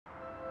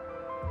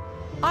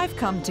I've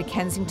come to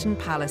Kensington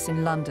Palace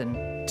in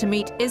London to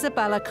meet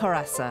Isabella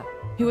Carassa,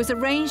 who has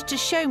arranged to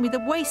show me the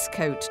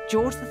waistcoat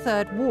George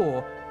III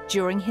wore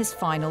during his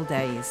final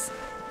days.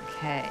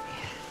 OK.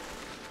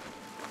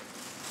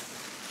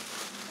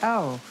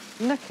 Oh,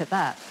 look at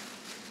that.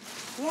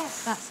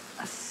 Yes. That's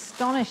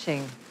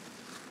astonishing.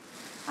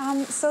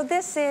 So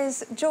this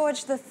is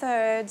George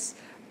III's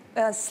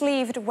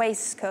sleeved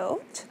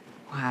waistcoat.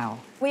 Wow.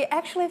 We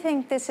actually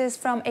think this is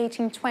from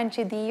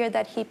 1820, the year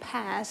that he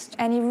passed,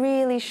 and it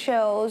really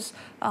shows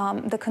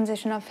the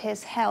condition of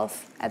his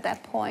health at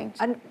that point.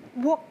 And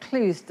what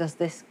clues does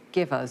this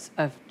give us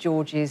of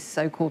George's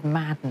so-called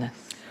madness?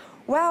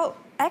 Well,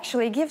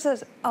 actually, it gives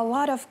us a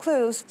lot of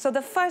clues. So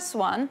the first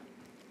one,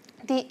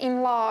 the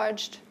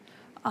enlarged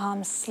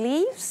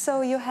sleeve.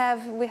 So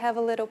we have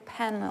a little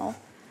panel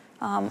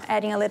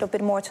adding a little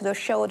bit more to the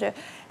shoulder.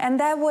 And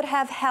that would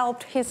have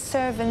helped his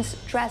servants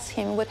dress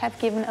him, would have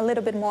given a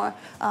little bit more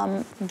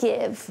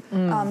give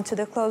to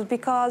the clothes,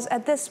 because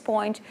at this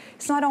point,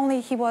 it's not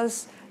only he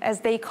was,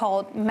 as they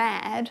called,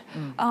 mad,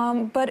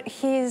 but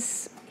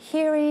his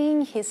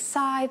hearing, his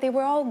sight, they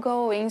were all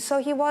going. So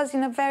he was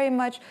in a very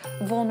much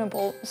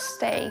vulnerable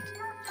state.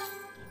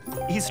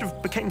 He sort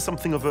of became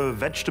something of a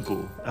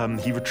vegetable.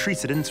 He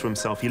retreated into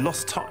himself, he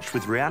lost touch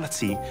with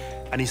reality,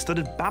 and he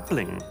started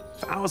babbling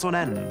for hours on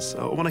end.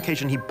 On one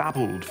occasion, he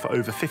babbled for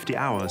over 50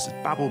 hours.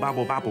 Babble,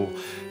 babble, babble.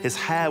 His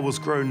hair was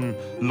grown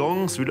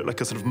long, so he looked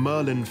like a sort of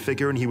Merlin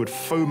figure, and he would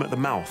foam at the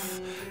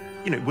mouth.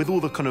 You know, with all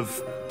the kind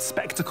of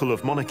spectacle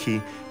of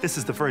monarchy, this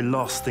is the very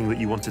last thing that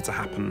you wanted to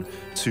happen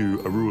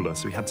to a ruler,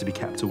 so he had to be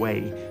kept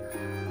away.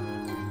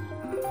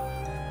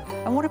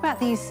 And what about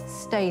these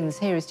stains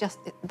here? Is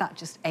that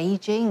just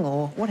aging,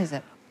 or what is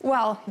it?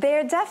 Well,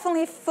 they're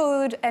definitely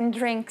food and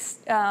drink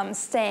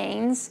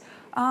stains.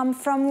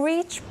 From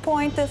which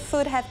point the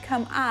food had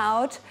come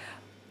out,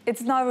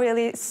 it's not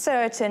really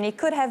certain. It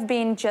could have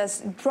been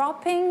just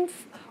dropping,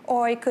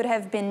 or it could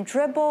have been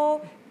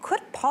dribble,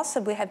 could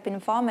possibly have been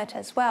vomit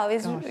as well.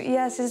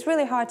 Yes, it's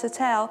really hard to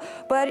tell,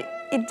 but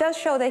it does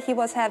show that he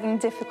was having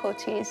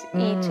difficulties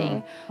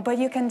eating. But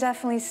you can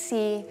definitely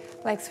see,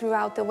 like,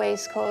 throughout the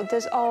waistcoat,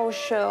 this all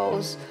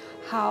shows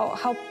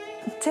how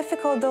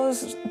difficult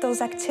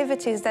those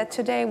activities that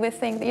today we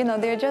think, you know,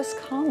 they're just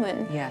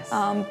common. Yes.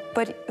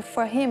 But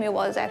for him, it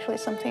was actually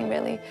something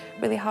really,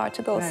 really hard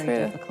to go through.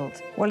 Very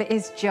difficult. Well, it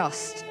is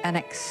just an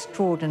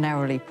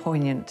extraordinarily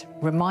poignant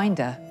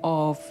reminder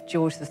of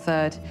George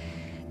III,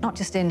 not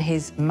just in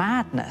his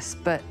madness,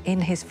 but in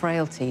his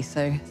frailty.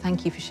 So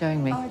thank you for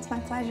showing me. Oh, it's my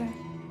pleasure.